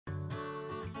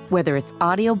Whether it's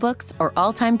audiobooks or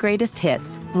all-time greatest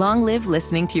hits, long live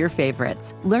listening to your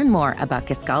favorites. Learn more about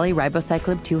Kisqali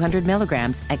Ribociclib 200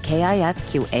 milligrams at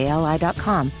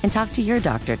KISQALI.com and talk to your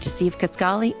doctor to see if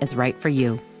Kisqali is right for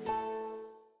you.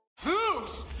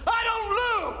 Lose! I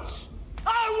don't lose!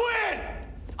 I win!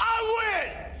 I win!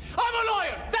 I'm a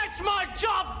lawyer! That's my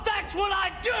job! That's what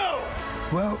I do!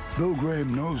 Well, Bill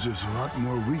Graham knows there's a lot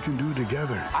more we can do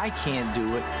together. I can't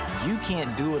do it. You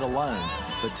can't do it alone.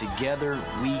 But together,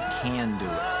 we can do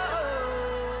it.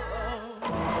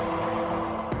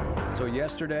 So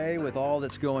yesterday, with all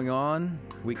that's going on,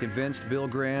 we convinced Bill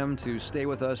Graham to stay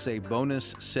with us a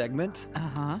bonus segment.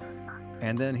 Uh-huh.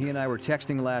 And then he and I were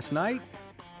texting last night,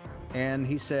 and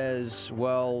he says,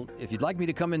 well, if you'd like me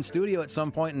to come in studio at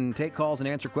some point and take calls and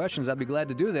answer questions, I'd be glad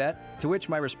to do that. To which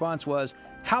my response was,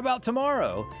 how about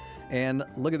tomorrow? And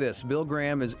look at this. Bill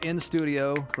Graham is in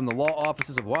studio from the law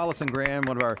offices of Wallace & Graham,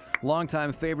 one of our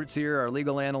longtime favorites here, our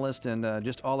legal analyst, and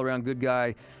just all-around good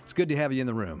guy. It's good to have you in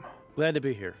the room. Glad to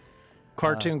be here.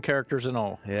 Cartoon characters and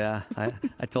all. Yeah.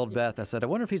 I told Beth, I said, I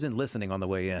wonder if he's been listening on the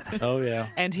way in. Oh, yeah.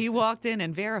 And he walked in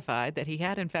and verified that he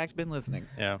had, in fact, been listening.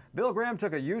 Yeah. Bill Graham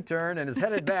took a U-turn and is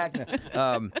headed back.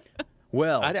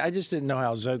 I just didn't know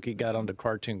how Zoki got onto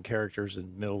cartoon characters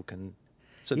and milk. And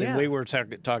so then we were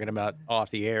talking about off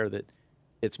the air that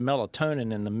it's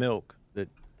melatonin in the milk that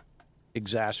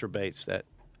exacerbates that.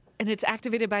 And it's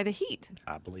activated by the heat.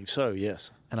 I believe so,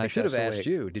 yes. And I should have asked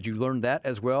you, did you learn that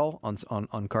as well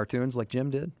on cartoons like Jim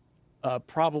did?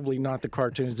 Probably not the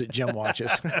cartoons that Jim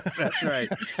watches. That's right.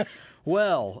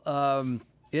 Well,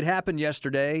 it happened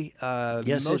yesterday.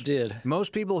 Yes, it did.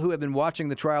 Most people who have been watching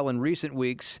the trial in recent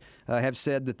weeks have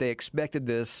said that they expected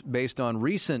this based on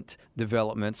recent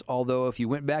developments, although if you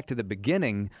went back to the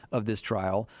beginning of this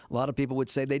trial, a lot of people would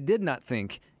say they did not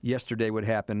think yesterday would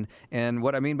happen. And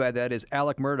what I mean by that is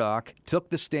Alec Murdaugh took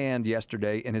the stand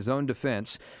yesterday in his own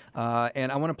defense. And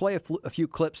I want to play a few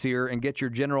clips here and get your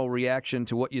general reaction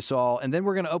to what you saw. And then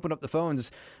we're going to open up the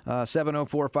phones,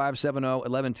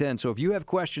 704-570-1110. So if you have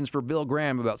questions for Bill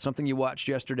Graham about something you watched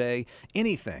yesterday,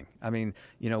 anything. I mean,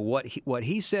 you know, what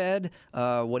he said,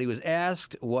 what he was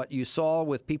asked, what you saw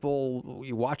with people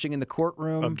watching in the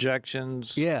courtroom.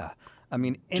 Objections. Yeah. I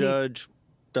mean, judge.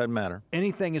 Doesn't matter.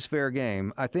 Anything is fair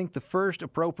game. I think the first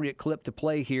appropriate clip to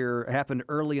play here happened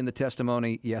early in the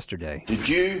testimony yesterday. Did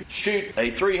you shoot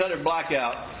a 300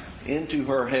 blackout into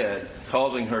her head,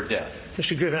 causing her death?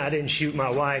 Mr. Griffin, I didn't shoot my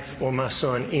wife or my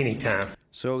son anytime.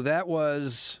 So that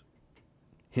was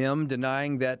him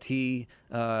denying that he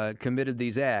committed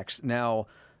these acts. Now,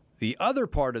 the other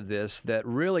part of this that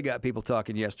really got people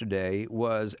talking yesterday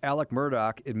was Alec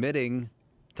Murdaugh admitting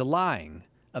to lying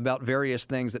about various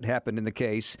things that happened in the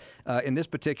case. In this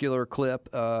particular clip,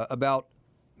 about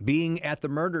being at the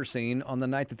murder scene on the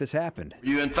night that this happened. Were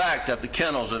you, in fact, at the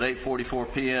kennels at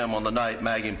 8:44 p.m. on the night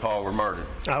Maggie and Paul were murdered?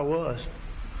 I was.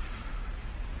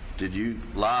 Did you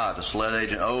lie to Sled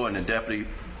Agent Owen and Deputy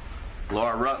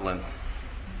Laura Rutland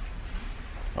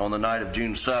on the night of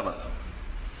June 7th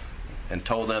and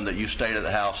told them that you stayed at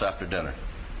the house after dinner?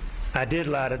 I did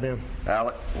lie to them.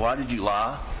 Alec, why did you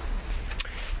lie?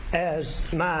 As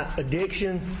my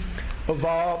addiction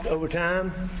evolved over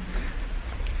time,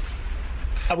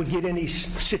 I would get in these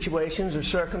situations or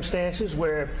circumstances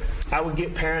where I would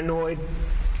get paranoid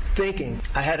thinking.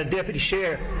 I had a deputy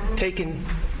sheriff taking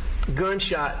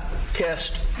gunshot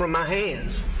tests from my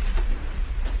hands.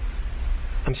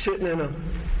 I'm sitting in a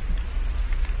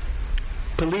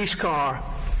police car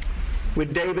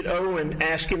with David Owen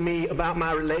asking me about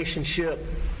my relationship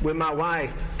with my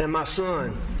wife and my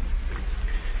son.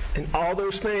 And all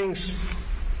those things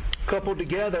coupled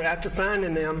together after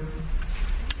finding them,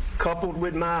 coupled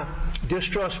with my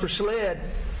distrust for Sled,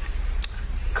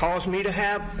 caused me to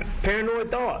have paranoid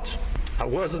thoughts. I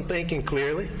wasn't thinking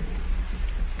clearly.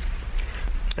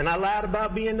 And I lied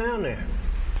about being down there.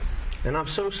 And I'm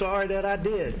so sorry that I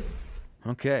did.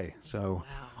 Okay, so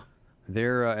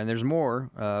there, and there's more,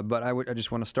 but I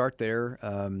just want to start there.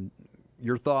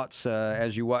 Your thoughts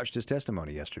as you watched his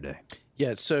testimony yesterday.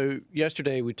 Yeah, so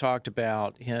yesterday we talked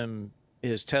about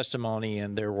his testimony,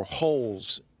 and there were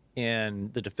holes in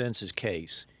the defense's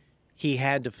case. He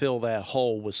had to fill that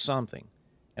hole with something,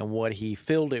 and what he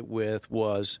filled it with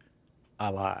was, I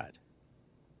lied.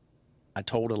 I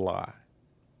told a lie.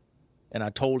 And I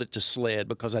told it to Sled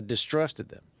because I distrusted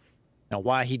them. Now,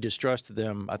 why he distrusted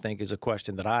them, I think, is a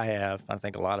question that I have. I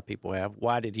think a lot of people have.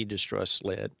 Why did he distrust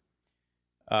Sled?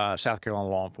 South Carolina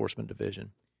Law Enforcement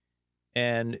Division.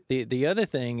 And the other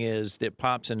thing is that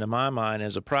pops into my mind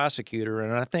as a prosecutor,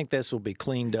 and I think this will be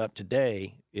cleaned up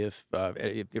today if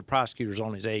the prosecutor's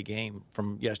on his A game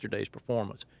from yesterday's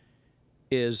performance,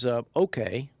 is,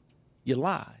 okay, You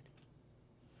lied.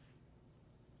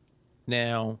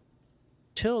 Now,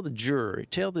 tell the jury,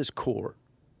 tell this court,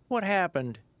 what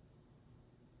happened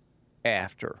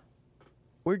after?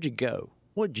 Where'd you go?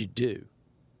 What'd you do?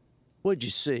 What'd you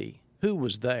see? Who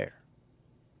was there?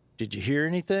 Did you hear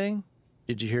anything?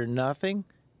 Did you hear nothing?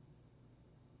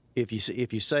 If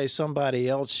you say somebody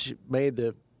else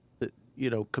made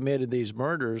committed these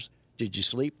murders, did you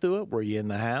sleep through it? Were you in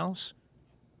the house?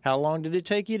 How long did it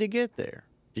take you to get there?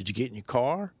 Did you get in your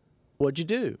car? What'd you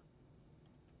do?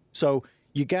 So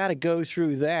you got to go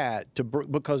through that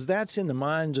because that's in the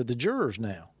minds of the jurors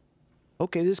now.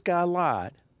 Okay, this guy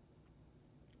lied.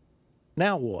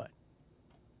 Now what?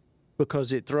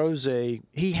 Because it throws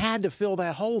he had to fill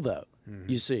that hole, though,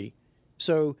 you see.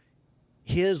 So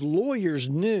his lawyers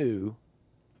knew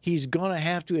he's going to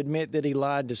have to admit that he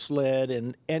lied to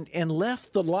SLED and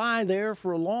left the lie there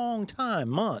for a long time,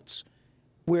 months,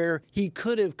 where he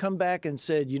could have come back and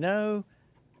said,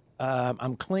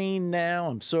 I'm clean now,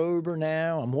 I'm sober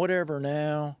now, I'm whatever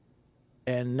now,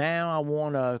 and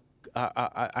now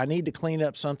I need to clean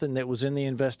up something that was in the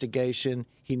investigation.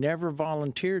 He never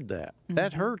volunteered that.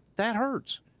 Mm-hmm. That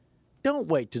hurts. Don't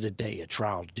wait to the day of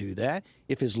trial to do that.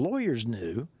 If his lawyers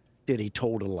knew that he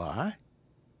told a lie,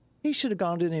 he should have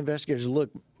gone to the investigators. Look,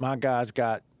 my guy's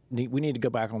we need to go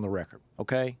back on the record,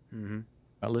 okay? Mm-hmm.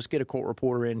 Let's get a court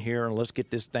reporter in here and let's get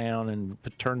this down and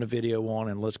turn the video on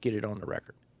and let's get it on the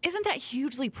record. Isn't that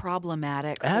hugely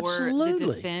problematic Absolutely. for the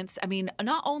defense? I mean,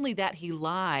 not only that he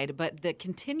lied, but the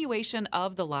continuation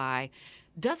of the lie.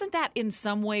 Doesn't that in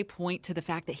some way point to the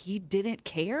fact that he didn't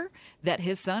care that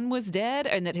his son was dead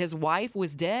and that his wife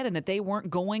was dead and that he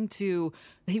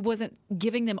wasn't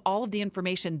giving them all of the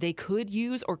information they could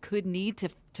use or could need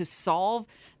to solve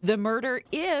the murder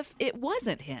if it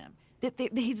wasn't him? That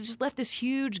he just left this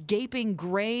huge gaping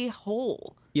gray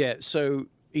hole. Yeah, so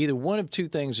either one of two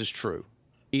things is true.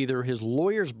 Either his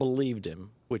lawyers believed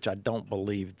him, which I don't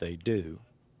believe they do,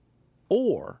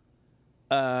 or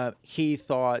he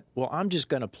thought, well, I'm just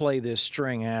going to play this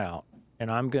string out,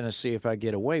 and I'm going to see if I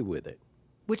get away with it.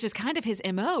 Which is kind of his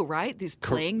M.O., right? He's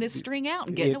playing this string out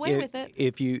and getting away with it.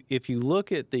 If you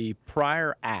look at the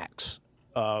prior acts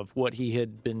of what he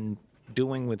had been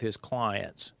doing with his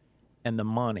clients and the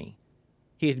money,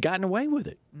 he had gotten away with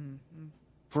it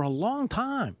for a long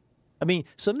time. I mean,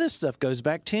 some of this stuff goes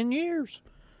back 10 years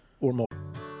or more.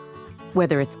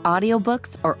 Whether it's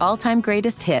audiobooks or all-time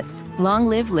greatest hits, long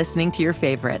live listening to your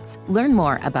favorites. Learn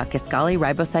more about Kisqali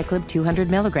Ribociclib 200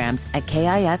 milligrams at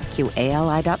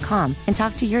KISQALI.com and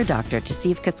talk to your doctor to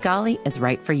see if Kisqali is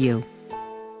right for you.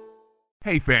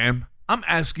 Hey fam, I'm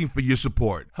asking for your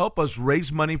support. Help us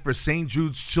raise money for St.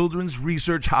 Jude's Children's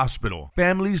Research Hospital.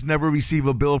 Families never receive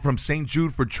a bill from St.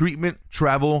 Jude for treatment,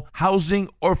 travel, housing,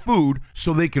 or food,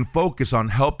 so they can focus on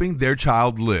helping their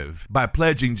child live. By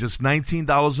pledging just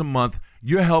 $19 a month,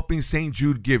 you're helping St.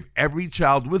 Jude give every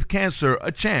child with cancer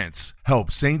a chance.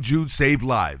 Help St. Jude save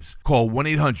lives. Call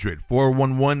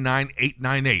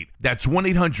 1-800-411-9898. That's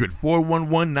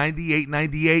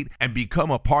 1-800-411-9898 and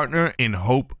become a partner in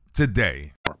hope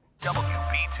today.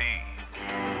 WBT.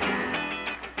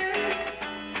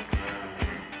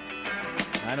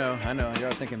 I know.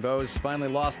 You're thinking Bo's finally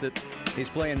lost it. He's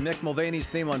playing Mick Mulvaney's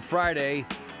theme on Friday.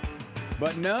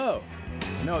 But no,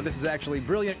 this is actually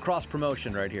brilliant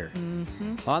cross-promotion right here.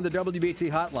 Mm-hmm. On the WBT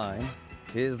hotline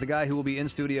is the guy who will be in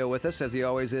studio with us, as he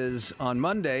always is, on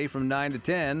Monday from 9 to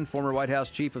 10, former White House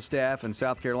Chief of Staff and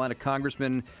South Carolina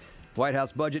Congressman, White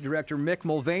House Budget Director Mick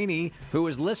Mulvaney, who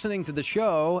is listening to the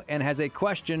show and has a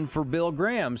question for Bill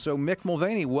Graham. So, Mick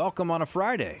Mulvaney, welcome on a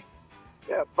Friday.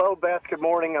 Yeah, Bo, Beth, good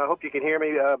morning. I hope you can hear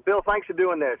me. Bill, thanks for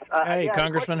doing this. Hey,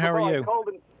 Congressman, how are you?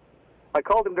 I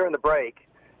called him during the break,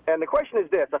 and the question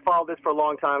is this. I followed this for a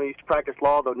long time. I used to practice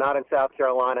law, though not in South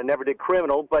Carolina. Never did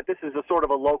criminal, but this is a sort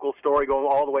of a local story going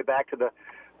all the way back to the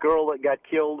girl that got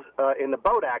killed in the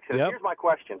boat accident. Yep. Here's my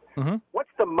question. Mm-hmm.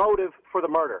 What's the motive for the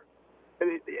murder?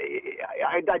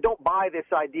 I don't buy this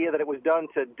idea that it was done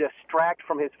to distract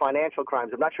from his financial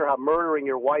crimes. I'm not sure how murdering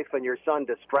your wife and your son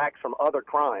distracts from other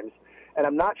crimes. And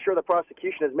I'm not sure the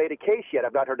prosecution has made a case yet.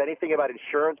 I've not heard anything about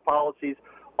insurance policies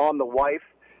on the wife.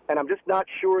 And I'm just not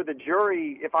sure the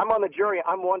jury, if I'm on the jury,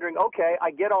 I'm wondering, okay, I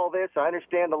get all this. I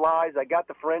understand the lies. I got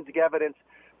the forensic evidence.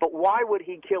 But why would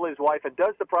he kill his wife? And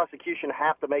does the prosecution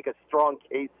have to make a strong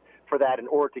case for that in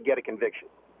order to get a conviction?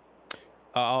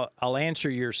 I'll answer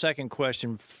your second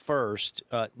question first.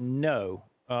 No,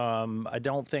 I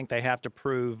don't think they have to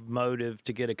prove motive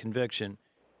to get a conviction.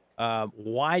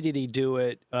 Why did he do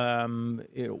it?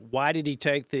 Why did he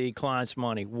take the client's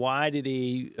money? Why did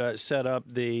he set up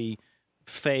the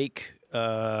fake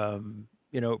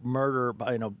murder,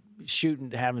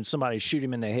 having somebody shoot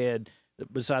him in the head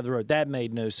beside the road. That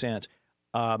made no sense.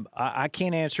 I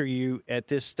can't answer you at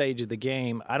this stage of the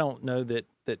game. I don't know that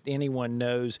anyone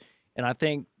knows, and I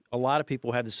think a lot of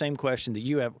people have the same question that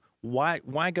you have.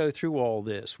 Why go through all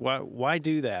this? Why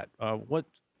do that? What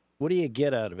do you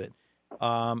get out of it?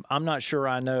 I'm not sure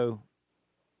I know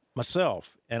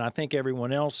myself, and I think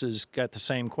everyone else has got the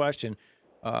same question.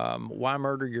 Why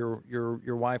murder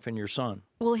your wife and your son?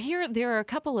 Well, here there are a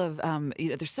couple of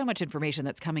there's so much information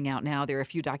that's coming out now. There are a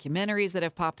few documentaries that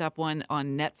have popped up. One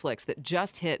on Netflix that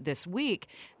just hit this week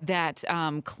that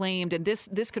claimed, and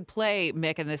this could play,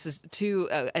 Mick, and this is to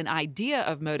an idea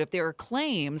of motive. There are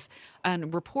claims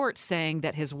and reports saying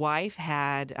that his wife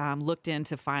had looked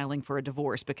into filing for a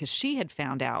divorce because she had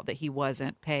found out that he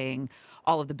wasn't paying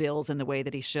all of the bills in the way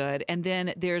that he should. And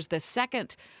then there's the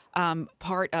second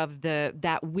part of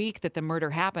that week that the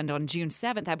murder happened on June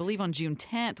 7th. I believe on June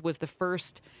 10th was the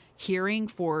first hearing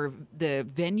for the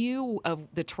venue of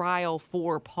the trial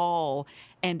for Paul.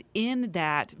 And in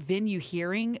that venue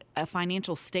hearing, a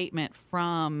financial statement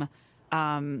from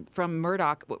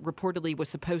Murdaugh reportedly was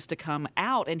supposed to come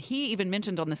out. And he even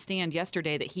mentioned on the stand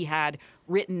yesterday that he had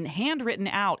handwritten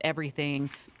out everything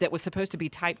that was supposed to be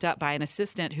typed up by an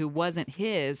assistant who wasn't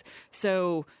his.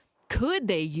 So could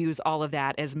they use all of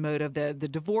that as motive, the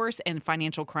divorce and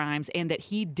financial crimes, and that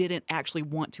he didn't actually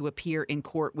want to appear in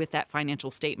court with that financial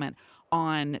statement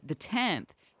on the 10th?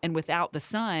 And without the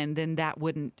son, then that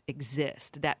wouldn't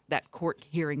exist. That court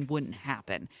hearing wouldn't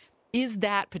happen. Is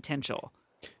that potential?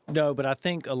 No, but I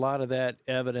think a lot of that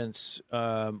evidence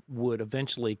would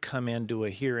eventually come into a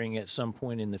hearing at some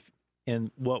point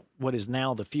in what is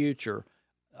now the future.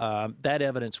 That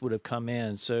evidence would have come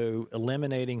in. So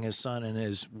eliminating his son and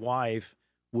his wife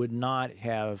would not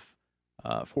have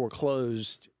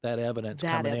foreclosed that evidence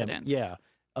coming in. Yeah,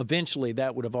 eventually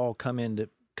that would have all come into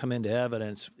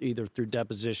evidence either through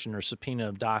deposition or subpoena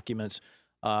of documents.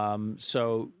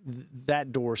 So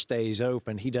that door stays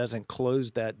open. He doesn't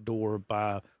close that door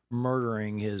by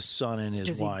murdering his son and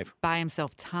his wife. He buy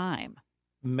himself time?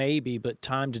 Maybe, but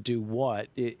time to do what?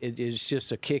 It is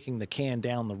just a kicking the can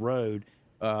down the road.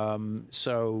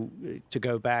 So to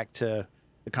go back to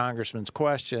the congressman's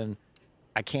question,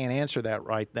 I can't answer that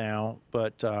right now,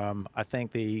 but I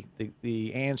think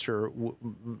the answer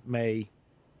may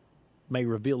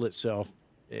reveal itself,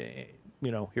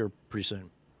 here pretty soon.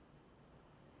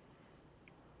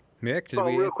 Mick,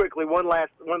 real quickly, one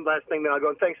last thing, then I'll go.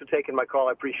 And thanks for taking my call.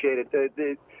 I appreciate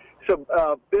it.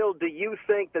 So, Bill, do you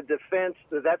think the defense,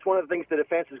 that's one of the things the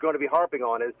defense is going to be harping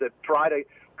on, is to try to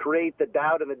create the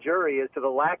doubt in the jury as to the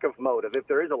lack of motive, if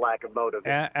there is a lack of motive?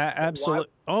 Absolutely.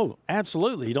 Oh,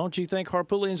 absolutely. Don't you think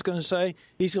Harpootlian's going to say,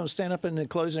 he's going to stand up in the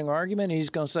closing argument, and he's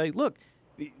going to say, look,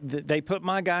 they put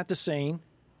my guy at the scene.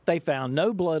 They found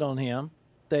no blood on him.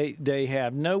 They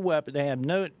have no weapon. They had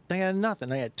nothing.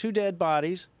 They had two dead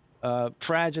bodies,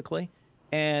 tragically.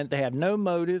 And they have no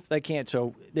motive. They can't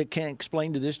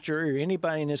explain to this jury or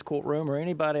anybody in this courtroom or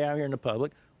anybody out here in the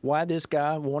public why this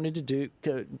guy wanted to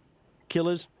kill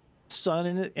his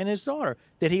son and his daughter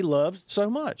that he loved so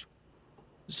much.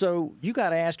 So you got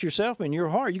to ask yourself in your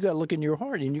heart. You got to look in your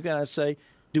heart and you got to say,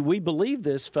 do we believe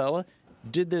this fella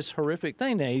did this horrific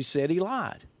thing? Now, he said he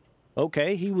lied.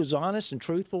 Okay, he was honest and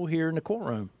truthful here in the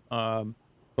courtroom.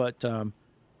 But the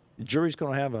jury's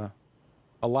going to have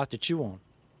a lot to chew on.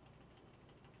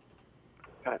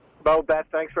 Bo, Beth,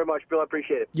 thanks very much. Bill, I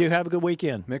appreciate it. You have a good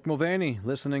weekend. Mick Mulvaney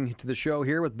listening to the show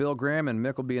here with Bill Graham, and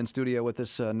Mick will be in studio with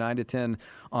us 9 to 10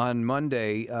 on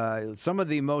Monday. Some of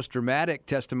the most dramatic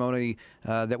testimony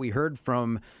that we heard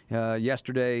from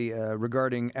yesterday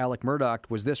regarding Alec Murdaugh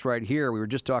was this right here. We were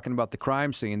just talking about the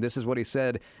crime scene. This is what he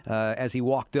said as he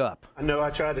walked up. I know I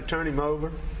tried to turn him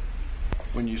over.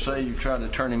 When you say you tried to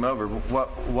turn him over,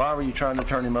 why were you trying to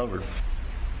turn him over?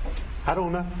 I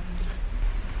don't know.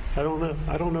 I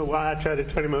don't know why I tried to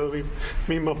turn him over.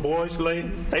 Me and my boys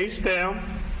laid face down.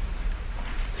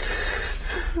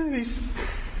 And he's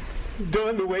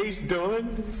doing the way he's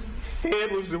doing. His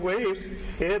head was the way his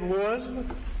head was.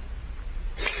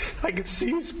 I could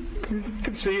see his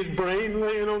brain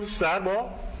laying on the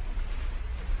sidewalk.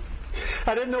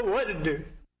 I didn't know what to do.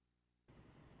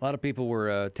 A lot of people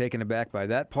were taken aback by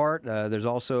that part. There's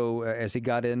also, as he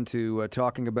got into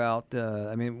talking about,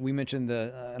 we mentioned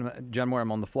John Moore,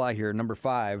 I'm on the fly here, number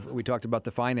 5. We talked about the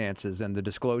finances and the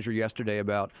disclosure yesterday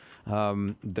about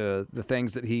the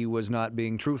things that he was not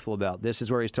being truthful about. This is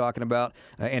where he's talking about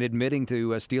and admitting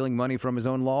to stealing money from his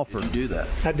own law firm. Did you do that?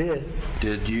 I did.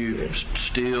 Did you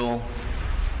steal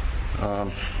or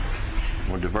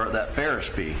divert that Ferris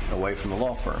fee away from the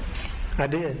law firm? I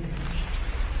did.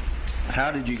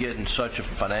 How did you get in such a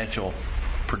financial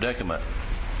predicament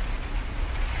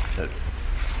that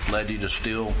led you to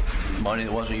steal money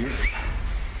that wasn't yours?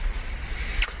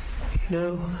 You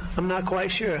know, I'm not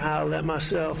quite sure how I let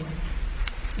myself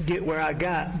get where I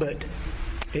got, but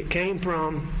it came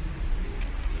from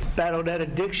battled that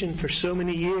addiction for so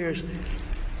many years.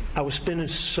 I was spending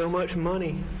so much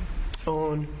money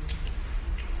on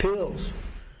pills.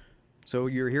 So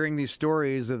you're hearing these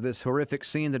stories of this horrific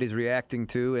scene that he's reacting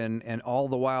to, and all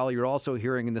the while you're also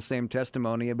hearing in the same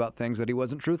testimony about things that he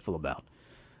wasn't truthful about.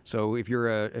 So if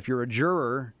you're a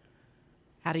juror,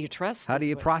 how do you trust? How do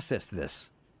you process this?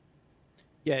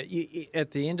 Yeah,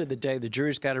 at the end of the day, the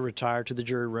jury's got to retire to the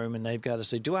jury room, and they've got to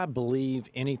say, do I believe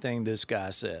anything this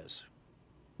guy says?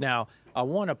 Now, I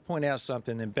want to point out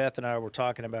something that Beth and I were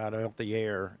talking about off the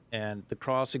air and the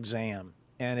cross-exam.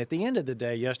 And at the end of the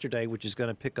day, yesterday, which is going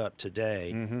to pick up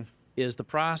today, is the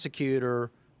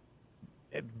prosecutor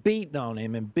beating on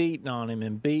him and beating on him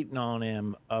and beating on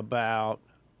him about,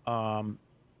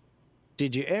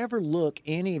 did you ever look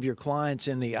any of your clients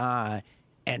in the eye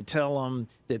and tell them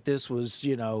that this was,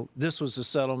 this was a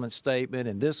settlement statement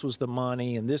and this was the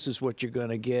money and this is what you're going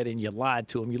to get, and you lied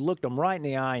to them. You looked them right in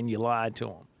the eye and you lied to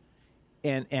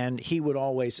them. And he would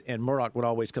always, and Murdaugh would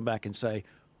always come back and say,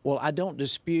 well, I don't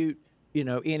dispute,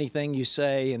 anything you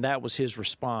say, and that was his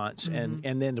response. And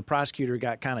then the prosecutor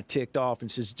got kind of ticked off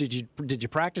and says, did you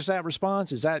practice that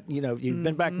response? Is that, you've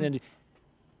been back then?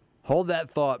 Hold that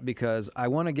thought, because I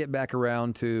want to get back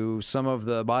around to some of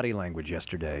the body language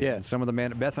yesterday. Yeah. And some of the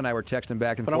Beth and I were texting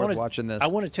back and forth watching this. I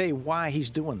want to tell you why he's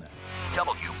doing that.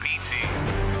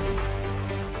 WBT.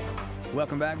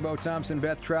 Welcome back, Bo Thompson,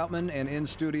 Beth Troutman, and in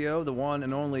studio, the one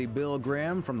and only Bill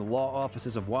Graham from the law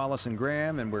offices of Wallace and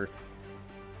Graham, and we're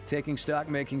taking stock,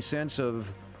 making sense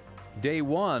of day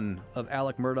one of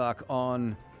Alec Murdaugh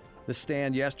on the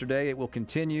stand yesterday. It will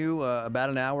continue about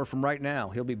an hour from right now.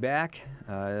 He'll be back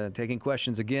taking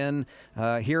questions again.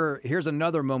 Here's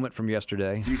another moment from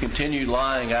yesterday. You continued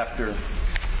lying after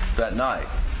that night,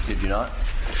 did you not?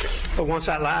 But once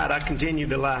I lied, I continued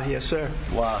to lie. Yes, sir.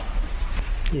 Why?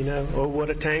 Oh, what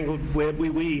a tangled web we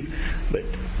weave. But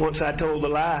once I told the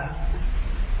lie,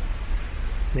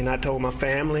 I told my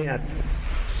family, I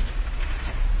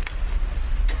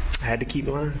had to keep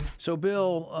lying. So,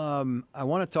 Bill, I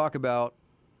want to talk about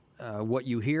what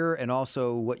you hear and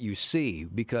also what you see,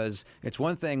 because it's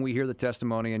one thing we hear the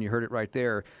testimony and you heard it right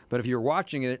there, but if you're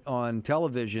watching it on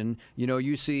television,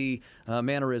 you see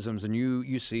mannerisms and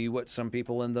you see what some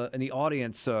people in the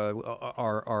audience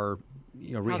are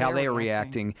how they are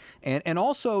reacting, and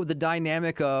also the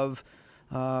dynamic of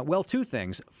two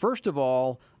things. First of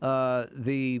all,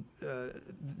 the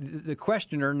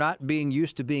questioner not being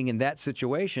used to being in that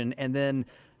situation, and then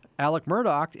Alec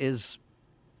Murdaugh is,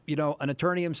 an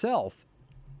attorney himself.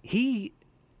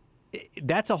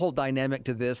 That's a whole dynamic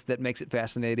to this that makes it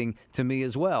fascinating to me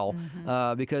as well,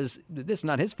 because this is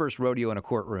not his first rodeo in a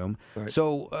courtroom. Right.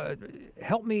 So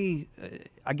help me,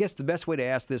 I guess the best way to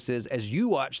ask this is, as you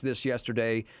watched this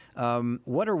yesterday,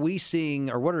 what are we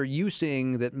seeing, or what are you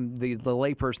seeing that the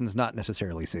layperson's not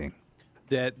necessarily seeing?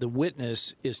 That the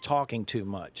witness is talking too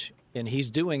much, and he's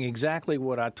doing exactly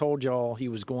what I told y'all he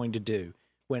was going to do.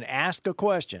 When asked a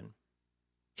question,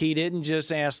 he didn't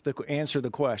just answer the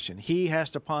question. He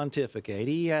has to pontificate.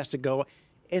 He has to go.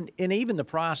 And even the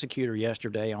prosecutor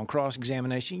yesterday on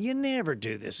cross-examination, you never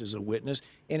do this as a witness.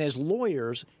 And as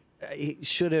lawyers, he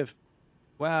should have,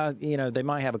 they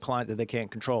might have a client that they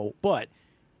can't control. But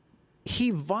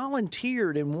he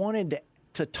volunteered and wanted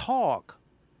to talk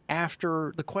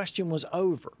after the question was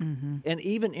over, and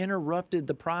even interrupted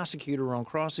the prosecutor on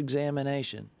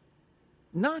cross-examination.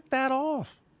 Knock that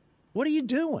off. What are you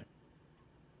doing?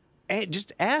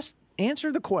 Just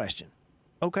answer the question,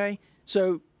 okay?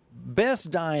 So Beth's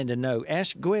dying to know.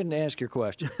 Go ahead and ask your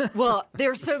question. Well,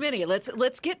 there's so many.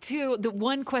 Let's get to the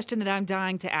one question that I'm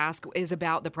dying to ask is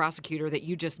about the prosecutor that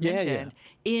you just mentioned.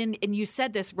 Yeah. And you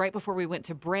said this right before we went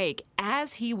to break.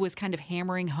 As he was kind of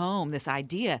hammering home this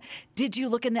idea, did you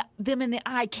look them in the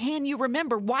eye? Can you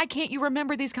remember? Why can't you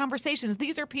remember these conversations?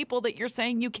 These are people that you're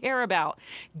saying you care about.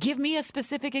 Give me a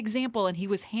specific example. And he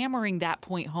was hammering that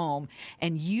point home.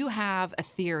 And you have a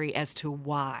theory as to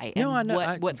why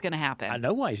and what's going to happen. I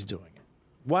know why he's doing it.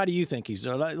 Why do you think he's?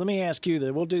 Let me ask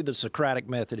you. We'll do the Socratic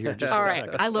method here. Just All for a right.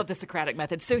 second. I love the Socratic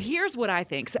method. So here's what I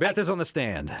think. Beth is on the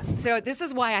stand. So this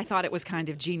is why I thought it was kind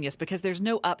of genius, because there's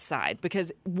no upside.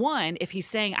 Because one, if he's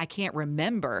saying I can't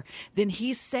remember, then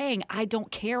he's saying I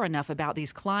don't care enough about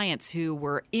these clients who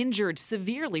were injured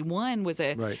severely. One was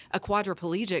a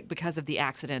quadriplegic because of the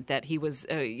accident that he was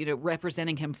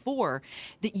representing him for,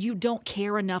 that you don't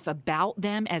care enough about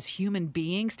them as human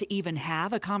beings to even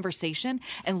have a conversation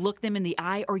and look them in the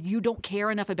eye, or you don't care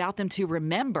enough about them to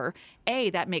remember. A,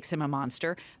 that makes him a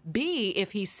monster. B,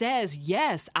 if he says,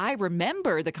 yes, I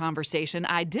remember the conversation,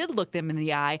 I did look them in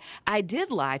the eye, I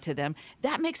did lie to them,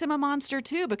 that makes him a monster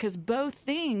too, because both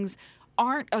things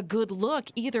aren't a good look.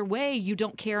 Either way, you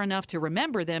don't care enough to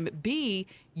remember them. B,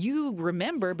 you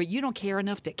remember, but you don't care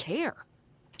enough to care.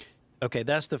 Okay,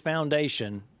 that's the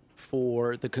foundation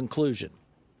for the conclusion.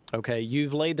 Okay,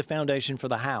 you've laid the foundation for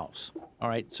the house. All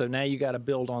right, so now you got to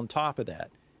build on top of that.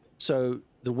 So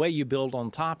the way you build on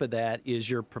top of that is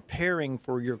you're preparing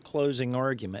for your closing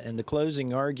argument. And the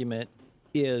closing argument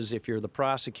is, if you're the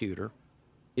prosecutor,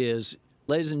 is,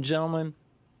 ladies and gentlemen,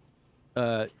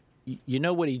 you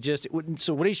know what he just...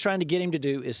 So what he's trying to get him to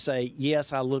do is say,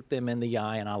 yes, I looked them in the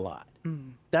eye and I lied.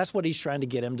 That's what he's trying to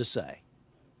get him to say.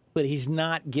 But he's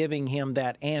not giving him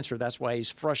that answer. That's why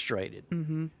he's frustrated.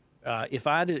 If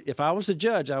I was the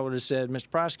judge, I would have said, Mr.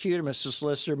 Prosecutor, Mr.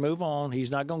 Solicitor, move on. He's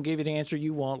not going to give you the answer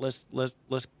you want.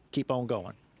 Let's keep on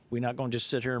going. We're not going to just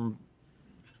sit here and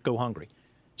go hungry.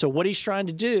 So what he's trying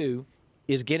to do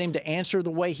is get him to answer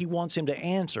the way he wants him to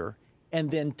answer,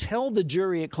 and then tell the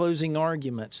jury at closing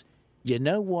arguments, you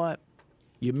know what?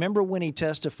 You remember when he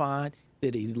testified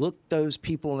that he looked those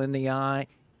people in the eye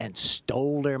and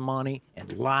stole their money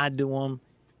and lied to them?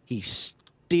 He's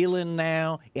stealing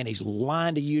now, and he's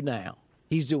lying to you now.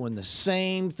 He's doing the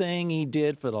same thing he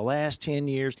did for the last 10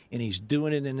 years, and he's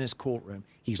doing it in this courtroom.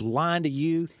 He's lying to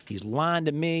you. He's lying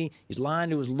to me. He's lying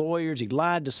to his lawyers. He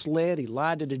lied to SLED. He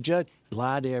lied to the judge. He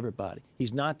lied to everybody.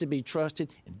 He's not to be trusted,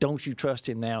 and don't you trust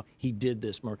him now. He did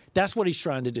this murder. That's what he's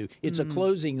trying to do. It's a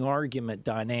closing argument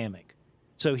dynamic.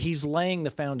 So he's laying the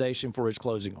foundation for his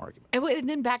closing argument. And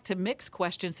then back to Mick's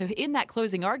question. So in that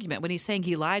closing argument, when he's saying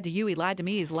he lied to you, he lied to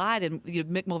me, he's lied, and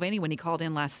Mick Mulvaney, when he called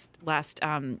in last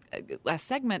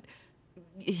segment,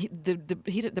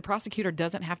 the prosecutor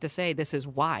doesn't have to say this is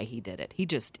why he did it. He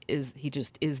just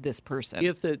is this person.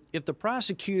 If the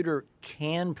prosecutor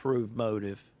can prove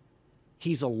motive,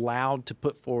 he's allowed to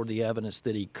put forward the evidence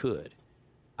that he could.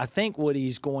 I think what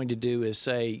he's going to do is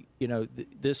say,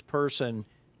 this person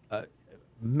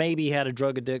maybe had a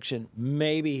drug addiction,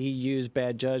 maybe he used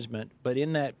bad judgment, but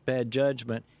in that bad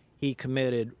judgment, he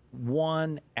committed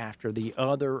one after the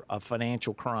other of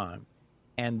financial crime,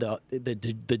 and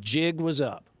the jig was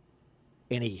up,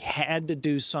 and he had to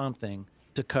do something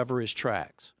to cover his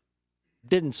tracks.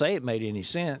 Didn't say it made any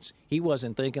sense. He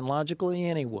wasn't thinking logically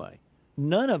anyway.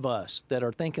 None of us that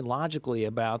are thinking logically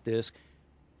about this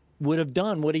would have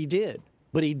done what he did,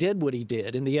 but he did what he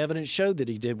did, and the evidence showed that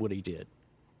he did what he did.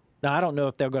 Now, I don't know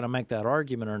if they're going to make that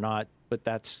argument or not, but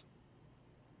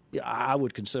I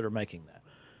would consider making that.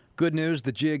 Good news,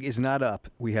 the jig is not up.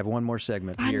 We have one more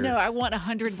segment here. I know. I want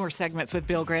 100 more segments with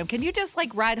Bill Graham. Can you just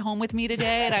ride home with me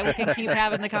today, and we can keep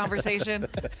having the conversation?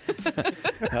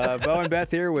 Bo and Beth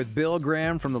here with Bill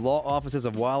Graham from the law offices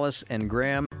of Wallace and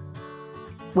Graham.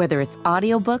 Whether it's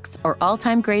audiobooks or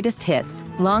all-time greatest hits,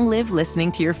 long live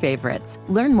listening to your favorites.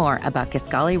 Learn more about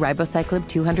Kisqali Ribociclib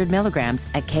 200 milligrams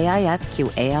at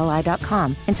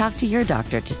KISQALI.com and talk to your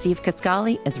doctor to see if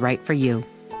Kisqali is right for you.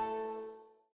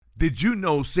 Did you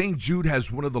know St. Jude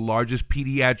has one of the largest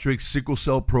pediatric sickle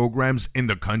cell programs in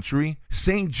the country?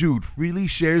 St. Jude freely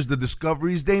shares the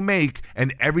discoveries they make,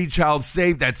 and every child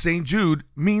saved at St. Jude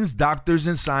means doctors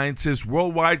and scientists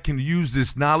worldwide can use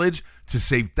this knowledge to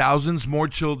save thousands more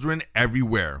children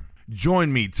everywhere.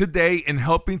 Join me today in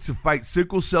helping to fight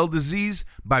sickle cell disease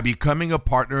by becoming a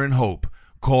partner in hope.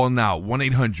 Call now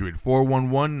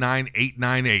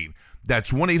 1-800-411-9898.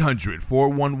 That's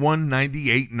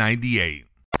 1-800-411-9898.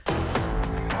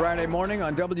 Friday morning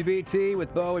on WBT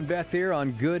with Bo and Beth here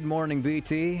on Good Morning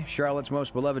BT. Charlotte's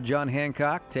most beloved John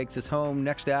Hancock takes us home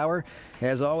next hour,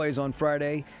 as always on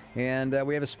Friday. And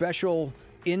we have a special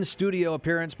in-studio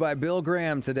appearance by Bill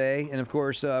Graham today, and of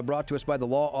course brought to us by the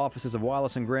law offices of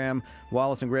Wallace and Graham.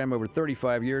 Wallace and Graham, over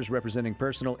 35 years representing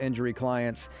personal injury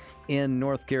clients in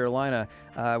North Carolina.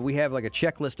 We have a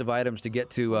checklist of items to get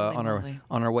to on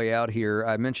our way out here.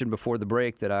 I mentioned before the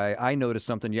break that I noticed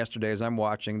something yesterday as I'm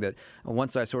watching that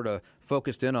once I sort of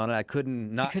focused in on it, I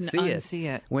couldn't unsee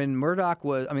it. When Murdaugh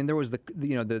was, there was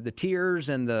the tears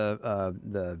and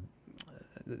the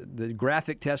the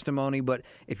graphic testimony, but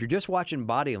if you're just watching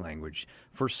body language,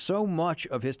 for so much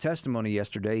of his testimony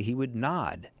yesterday, he would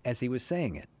nod as he was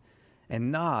saying it. And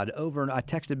nod over, and I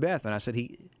texted Beth and I said, have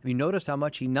you noticed how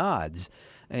much he nods?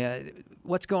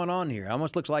 What's going on here? It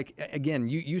almost looks like, again,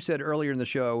 you said earlier in the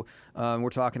show, we're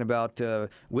talking about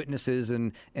witnesses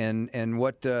and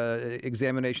what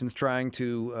examination's trying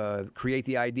to create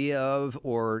the idea of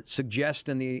or suggest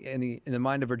in the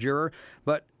mind of a juror.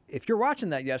 But if you're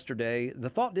watching that yesterday, the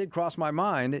thought did cross my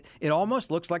mind. It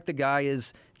almost looks like the guy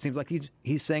it seems like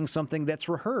he's saying something that's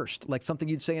rehearsed, like something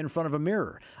you'd say in front of a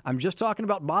mirror. I'm just talking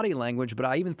about body language, but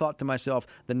I even thought to myself,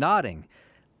 the nodding,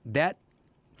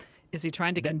 is he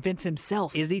trying to convince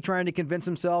himself? Is he trying to convince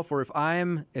himself? Or if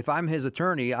I'm his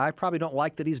attorney, I probably don't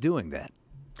like that he's doing that.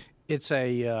 It's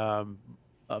a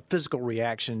physical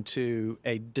reaction to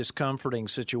a discomforting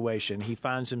situation. He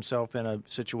finds himself in a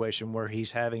situation where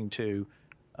he's having to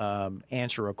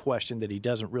answer a question that he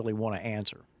doesn't really want to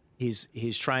answer.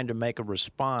 He's trying to make a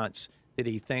response that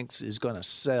he thinks is going to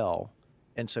sell,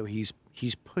 and so he's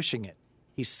pushing it.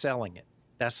 He's selling it.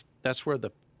 That's where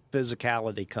the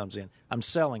physicality comes in. I'm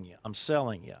selling you. I'm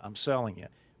selling you. I'm selling you.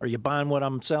 Are you buying what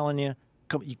I'm selling you?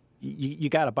 You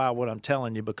got to buy what I'm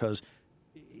telling you because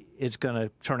it's going to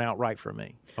turn out right for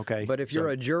me. Okay. But if you're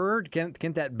a juror,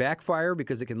 can't that backfire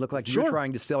because it can look like you're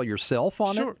trying to sell yourself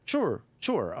on it? Sure.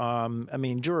 I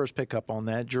mean, jurors pick up on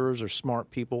that. Jurors are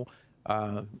smart people.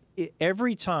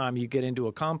 Every time you get into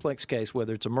a complex case,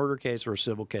 whether it's a murder case or a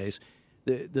civil case,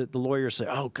 the lawyers say,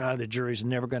 "Oh God, the jury's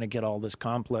never going to get all this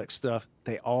complex stuff."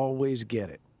 They always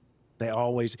get it. They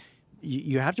always.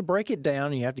 You have to break it down.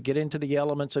 And you have to get into the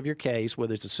elements of your case,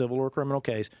 whether it's a civil or criminal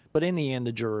case. But in the end,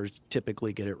 the jurors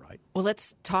typically get it right. Well,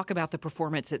 let's talk about the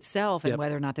performance itself and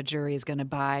whether or not the jury is going to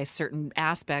buy certain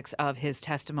aspects of his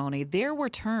testimony. There were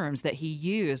terms that he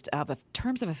used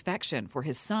terms of affection for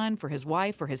his son, for his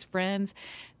wife, for his friends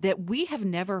that we have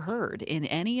never heard in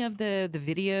any of the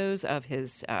videos of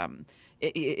his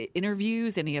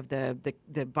interviews, any of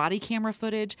the body camera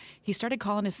footage. He started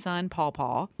calling his son Paw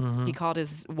Paw. Mm-hmm. He called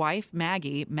his wife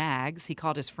Maggie Mags. He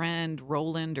called his friend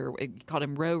Roland, or he called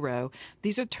him Roro.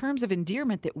 These are terms of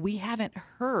endearment that we haven't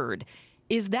heard.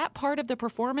 Is that part of the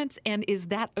performance, and is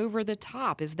that over the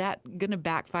top? Is that going to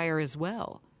backfire as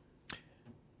well?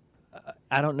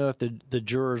 I don't know if the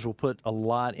jurors will put a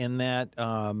lot in that.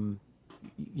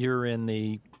 You're in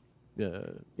the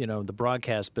the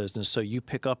broadcast business, so you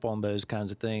pick up on those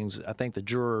kinds of things. I think the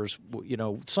jurors,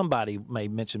 somebody may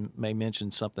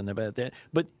mention something about that.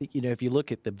 But if you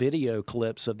look at the video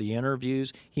clips of the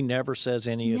interviews, he never says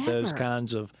any of those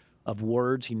kinds of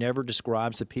words. He never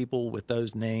describes the people with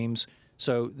those names.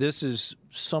 So this is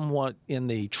somewhat in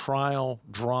the trial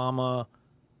drama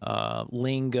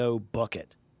lingo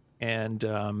bucket, and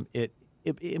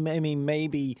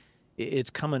maybe it's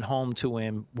coming home to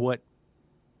him what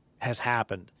has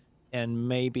happened, and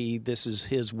maybe this is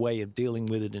his way of dealing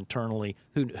with it internally.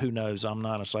 Who knows? I'm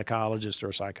not a psychologist or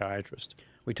a psychiatrist.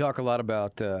 We talk a lot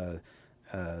about the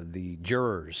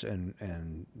jurors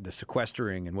and the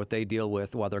sequestering and what they deal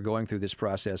with while they're going through this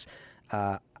process.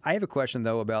 I have a question,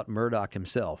 though, about Murdaugh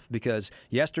himself, because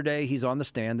yesterday he's on the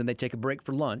stand and they take a break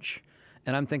for lunch.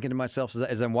 And I'm thinking to myself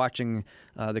as I'm watching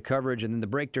the coverage and then the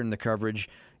break during the coverage,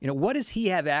 what does he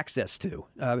have access to?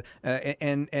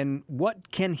 And what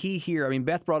can he hear? I mean,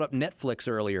 Beth brought up Netflix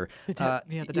earlier.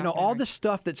 All the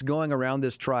stuff that's going around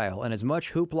this trial, and as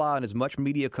much hoopla and as much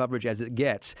media coverage as it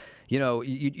gets,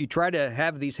 you try to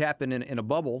have these happen in a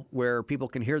bubble where people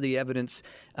can hear the evidence,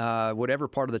 whatever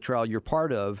part of the trial you're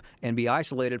part of, and be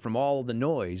isolated from all the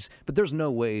noise. But there's no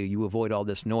way you avoid all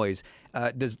this noise.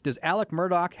 Does Alec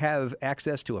Murdaugh have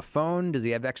access to a phone? Does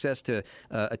he have access to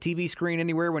a TV screen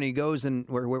anywhere when he goes and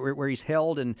where he's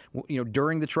held, and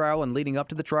during the trial and leading up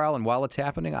to the trial and while it's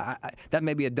happening? That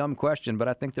may be a dumb question, but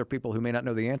I think there are people who may not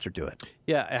know the answer to it.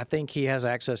 Yeah, I think he has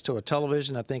access to a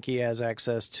television. I think he has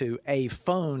access to a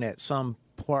phone at some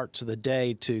parts of the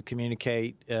day to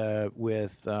communicate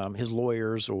with his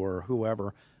lawyers or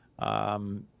whoever.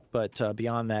 But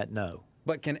beyond that, no.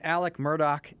 But can Alec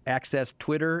Murdaugh access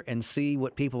Twitter and see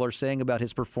what people are saying about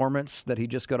his performance that he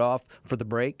just got off for the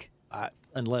break?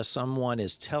 Unless someone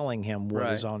is telling him what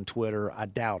is on Twitter, I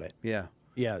doubt it.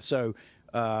 Yeah. So,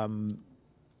 God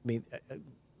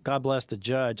bless the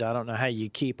judge. I don't know how you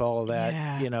keep all of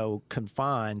that,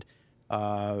 confined.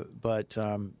 But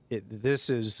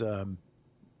this is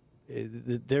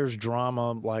there's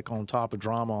drama like on top of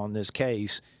drama on this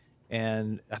case.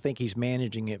 And I think he's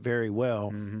managing it very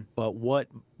well. Mm-hmm. But what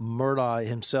Murdaugh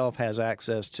himself has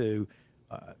access to,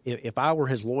 if I were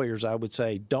his lawyers, I would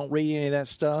say, don't read any of that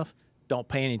stuff. Don't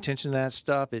pay any attention to that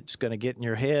stuff. It's going to get in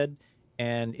your head.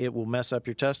 and it will mess up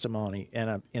your testimony.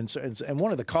 And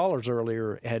one of the callers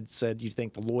earlier had said, you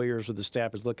think the lawyers or the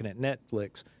staff is looking at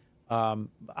Netflix.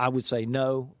 I would say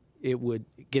no. It would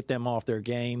get them off their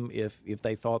game if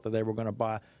they thought that they were going to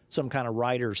buy some kind of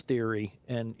writer's theory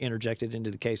and interject it into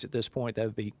the case at this point. That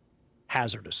would be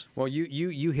hazardous. Well,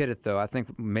 you hit it, though. I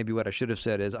think maybe what I should have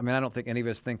said is, I mean, I don't think any of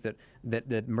us think that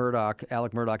Alec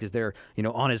Murdaugh is there,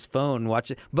 on his phone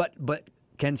watching. But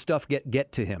can stuff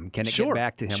get to him? Can it get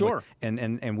back to him? Sure.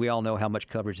 And we all know how much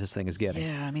coverage this thing is getting.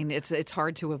 Yeah, I mean, it's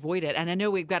hard to avoid it. And I know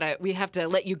we have to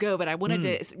let you go, but I wanted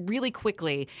to really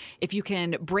quickly, if you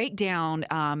can break down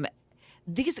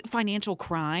these financial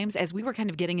crimes, as we were kind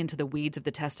of getting into the weeds of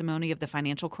the testimony of the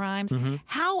financial crimes,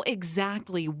 how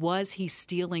exactly was he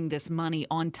stealing this money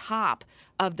on top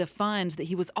of the funds that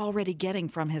he was already getting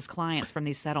from his clients from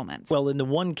these settlements? Well, in the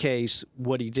one case,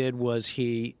 what he did was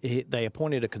they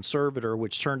appointed a conservator,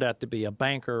 which turned out to be a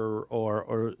banker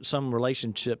or some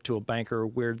relationship to a banker,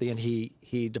 where then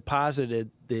he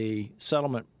deposited the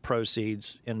settlement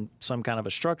proceeds in some kind of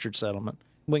a structured settlement.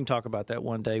 We can talk about that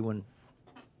one day when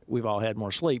we've all had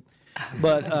more sleep.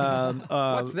 But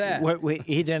what's that?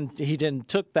 He then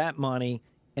took that money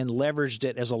and leveraged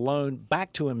it as a loan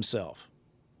back to himself.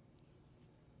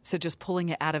 So just pulling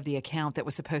it out of the account that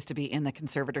was supposed to be in the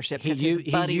conservatorship. He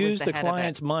used the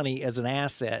client's money as an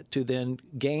asset to then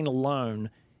gain a loan,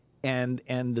 and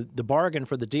the bargain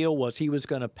for the deal was he was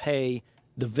going to pay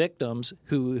the victims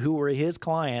who were his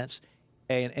clients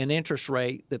an interest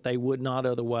rate that they would not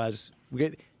otherwise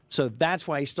get. So that's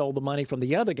why he stole the money from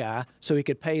the other guy, so he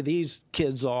could pay these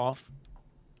kids off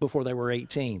before they were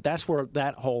 18. That's where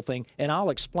that whole thing, and I'll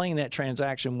explain that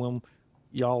transaction when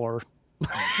y'all are.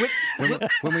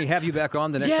 when we have you back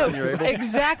on the next time you're able.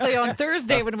 Exactly. On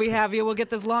Thursday when we have you, we'll get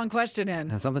this long question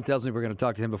in. Something tells me we're going to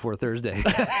talk to him before Thursday.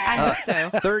 I hope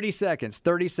so. 30 seconds.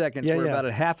 Yeah, we're about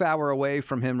a half hour away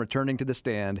from him returning to the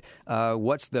stand.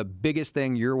 What's the biggest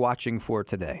thing you're watching for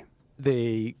today?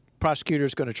 The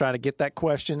prosecutor's going to try to get that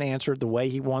question answered the way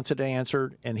he wants it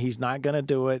answered, and he's not going to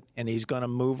do it, and he's going to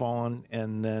move on,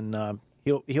 and then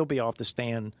he'll be off the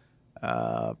stand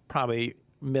probably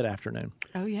mid-afternoon.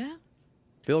 Oh, yeah?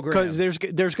 Bill Graham. Because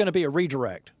there's going to be a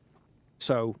redirect.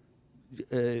 So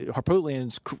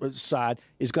Harpootlian's side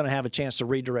is going to have a chance to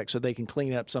redirect so they can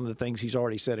clean up some of the things he's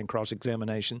already said in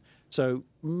cross-examination. So,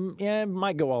 it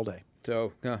might go all day.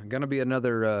 So, going to be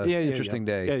another interesting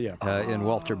day in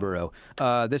Walterboro.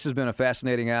 This has been a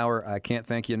fascinating hour. I can't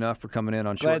thank you enough for coming in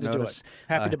on short notice. Glad to do it.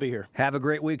 Happy to be here. Have a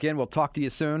great weekend. We'll talk to you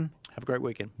soon. Have a great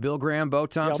weekend. Bill Graham, Bo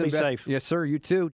Thompson. Y'all be safe. Yes, sir. You too.